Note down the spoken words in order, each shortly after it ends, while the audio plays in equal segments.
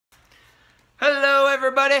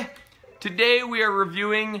everybody. Today we are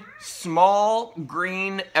reviewing Small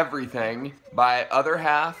Green Everything by Other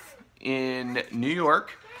Half in New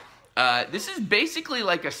York. This is basically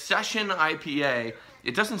like a session IPA.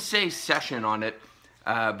 It doesn't say session on it,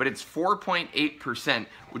 but it's 4.8%,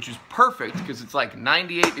 which is perfect because it's like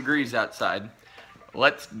 98 degrees outside.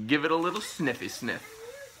 Let's give it a little sniffy sniff.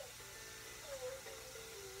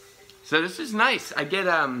 So this is nice. I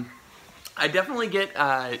definitely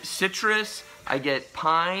get citrus, I get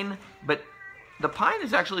pine, but the pine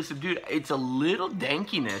is actually subdued. It's a little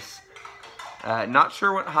dankiness. Not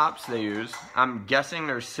sure what hops they use. I'm guessing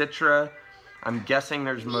there's Citra. I'm guessing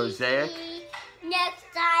there's Mosaic. Next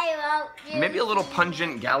time, maybe a little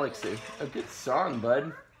pungent Galaxy. A good song,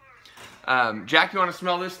 bud. Jack, you want to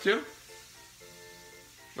smell this too?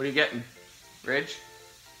 What are you getting? Ridge?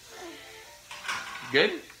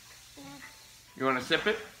 Good? Yeah. You want to sip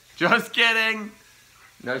it? Just kidding.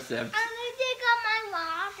 No sips. I'm gonna take out my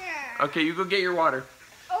water. Okay, you go get your water.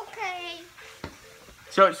 Okay.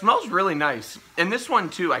 So it smells really nice. And this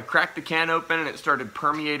one too, I cracked the can open and it started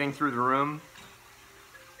permeating through the room.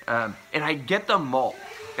 And I get the malt.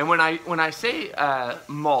 And when I say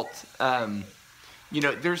malt, you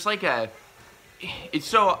know, there's like a, it's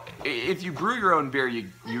so, if you brew your own beer, you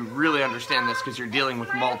really understand this because you're dealing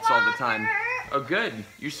with malts all the time. Oh, good.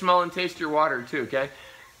 You smell and taste your water too, okay?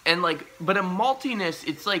 And like, but a maltiness,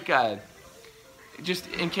 it's like, just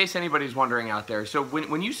in case anybody's wondering out there. So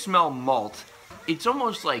when you smell malt, it's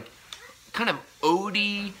almost like kind of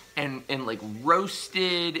oaty and like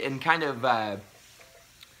roasted and kind of,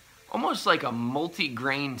 almost like a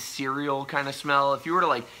multi-grain cereal kind of smell. If you were to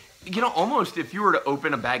like, you know, almost if you were to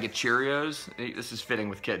open a bag of Cheerios, this is fitting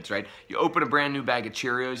with kids, right? You open a brand new bag of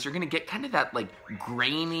Cheerios, you're gonna get kind of that like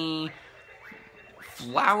grainy,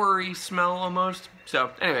 flowery smell almost. So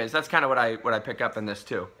anyways, that's kind of what I pick up in this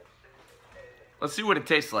too. Let's see what it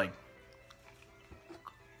tastes like.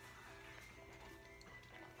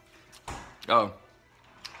 Oh,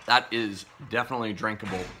 that is definitely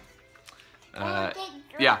drinkable.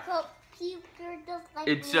 Yeah,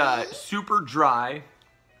 it's super dry.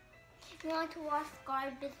 You want to watch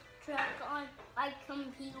garbage truck on my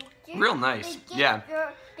computer? Real nice, yeah.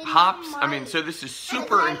 Hops, I mean, so this is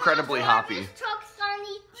super incredibly hoppy.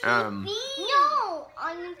 No, on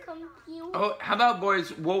the computer. Oh, how about,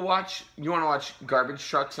 boys, we'll watch, you want to watch garbage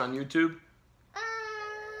trucks on YouTube?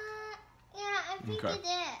 Yeah, I think it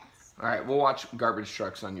is. All right, we'll watch garbage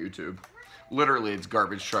trucks on YouTube. Literally, it's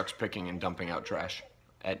garbage trucks picking and dumping out trash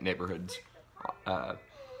at neighborhoods.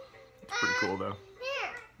 It's pretty cool, though.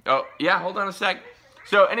 Here. Oh, yeah, hold on a sec.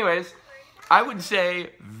 So, anyways, I would say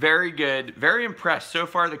very good, very impressed. So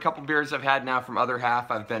far, the couple beers I've had now from Other Half,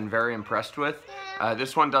 I've been very impressed with.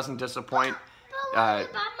 This one doesn't disappoint. But what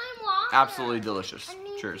about my water? Absolutely delicious. I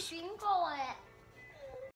need Cheers. to drink